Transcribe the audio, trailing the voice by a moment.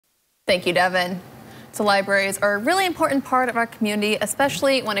Thank you, Devin. So libraries are a really important part of our community,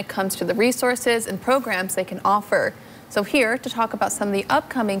 especially when it comes to the resources and programs they can offer. So here to talk about some of the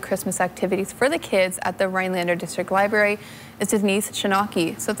upcoming Christmas activities for the kids at the Rhinelander District Library is Denise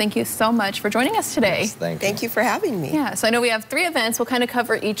Shinaki. So thank you so much for joining us today. Yes, thank you for having me. Yeah, so I know we have 3 events. We'll kind of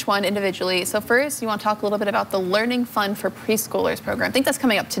cover each one individually. So first, you want to talk a little bit about the Learning Fun for Preschoolers program. I think that's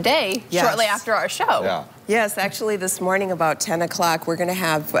coming up today, shortly after our show. Yeah. Yes, actually this morning about 10 o'clock, we're going to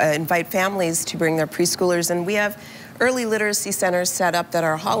have invite families to bring their preschoolers, and we have early literacy centers set up that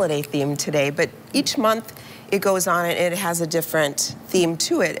are holiday themed today, but each month it goes on and it has a different theme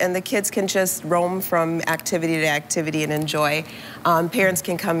to it, and the kids can just roam from activity to activity and enjoy. Parents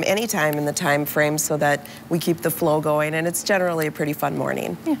can come anytime in the time frame so that we keep the flow going, and it's generally a pretty fun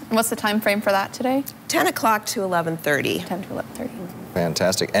morning. Yeah. And what's the time frame for that today? 10 o'clock to 11:30. 10 to 11:30.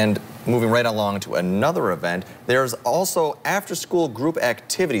 Fantastic. And moving right along to another event, there's also after-school group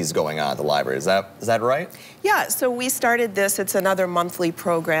activities going on at the library. Is that right? Yeah, so we started this. It's another monthly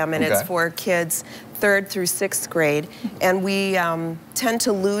program, and it's for kids 3rd through 6th grade. And we tend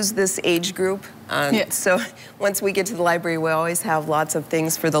to lose this age group. So once we get to the library, we always have lots of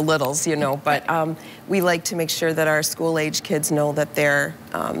things for the littles, you know, but we like to make sure that our school-age kids know that they're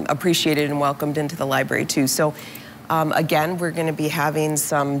appreciated and welcomed into the library too. So again, we're going to be having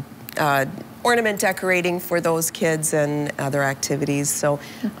some ornament decorating for those kids and other activities. So,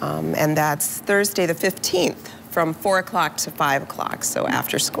 and that's Thursday the 15th from 4 o'clock to 5 o'clock, so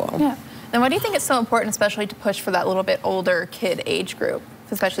after school. Yeah. And why do you think it's so important, especially to push for that little bit older kid age group,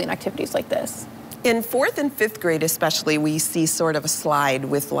 especially in activities like this? In 4th and 5th grade especially, we see sort of a slide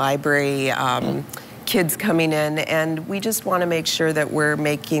with library kids coming in, and we just want to make sure that we're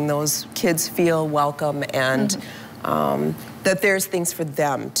making those kids feel welcome and that there's things for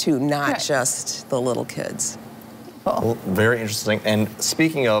them too, not just the little kids. Well, very interesting. And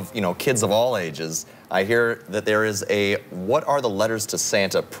speaking of, kids of all ages, I hear that there is a What Are the Letters to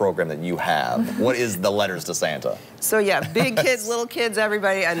Santa program that you have. What is the Letters to Santa? So yeah, big kids, little kids,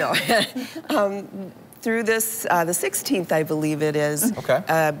 everybody, I know. Through this, the 16th, I believe it is,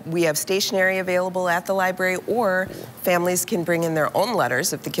 we have stationery available at the library, or families can bring in their own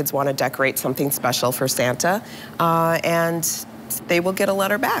letters if the kids want to decorate something special for Santa, and they will get a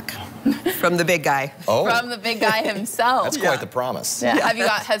letter back from the big guy. Oh. From the big guy himself. That's quite the promise. Yeah.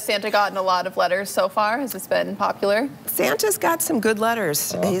 Has Santa gotten a lot of letters so far? Has this been popular? Santa's got some good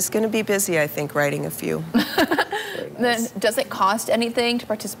letters. He's going to be busy, I think, writing a few. Then, does it cost anything to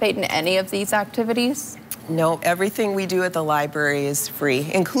participate in any of these activities? No, everything we do at the library is free,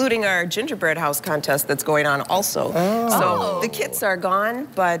 including our gingerbread house contest that's going on also. So the kits are gone,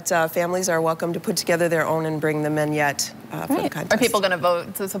 but families are welcome to put together their own and bring them in yet for the contest. Are people going to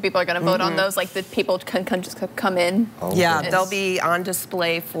vote? So people are going to vote on those, like the people can just come in? Yeah, they'll be on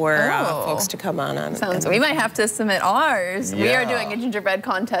display for folks to come on. So we might have to submit ours. We are doing a gingerbread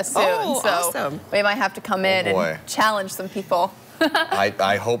contest soon, so awesome. We might have to come in and challenge some people.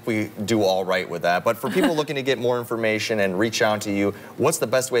 I hope we do all right with that. But for people looking to get more information and reach out to you, what's the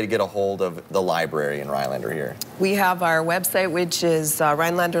best way to get a hold of the library in Rhinelander here? We have our website, which is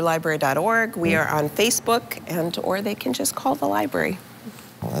rhinelanderlibrary.org. We are on Facebook, or they can just call the library.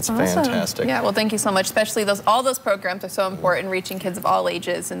 Well, that's fantastic. Yeah, well, thank you so much. Especially all those programs are so important, reaching kids of all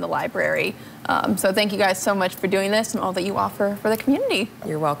ages in the library. So thank you guys so much for doing this and all that you offer for the community.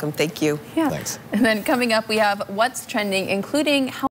 You're welcome. Thank you. Yeah. Thanks. And then coming up, we have What's Trending, including how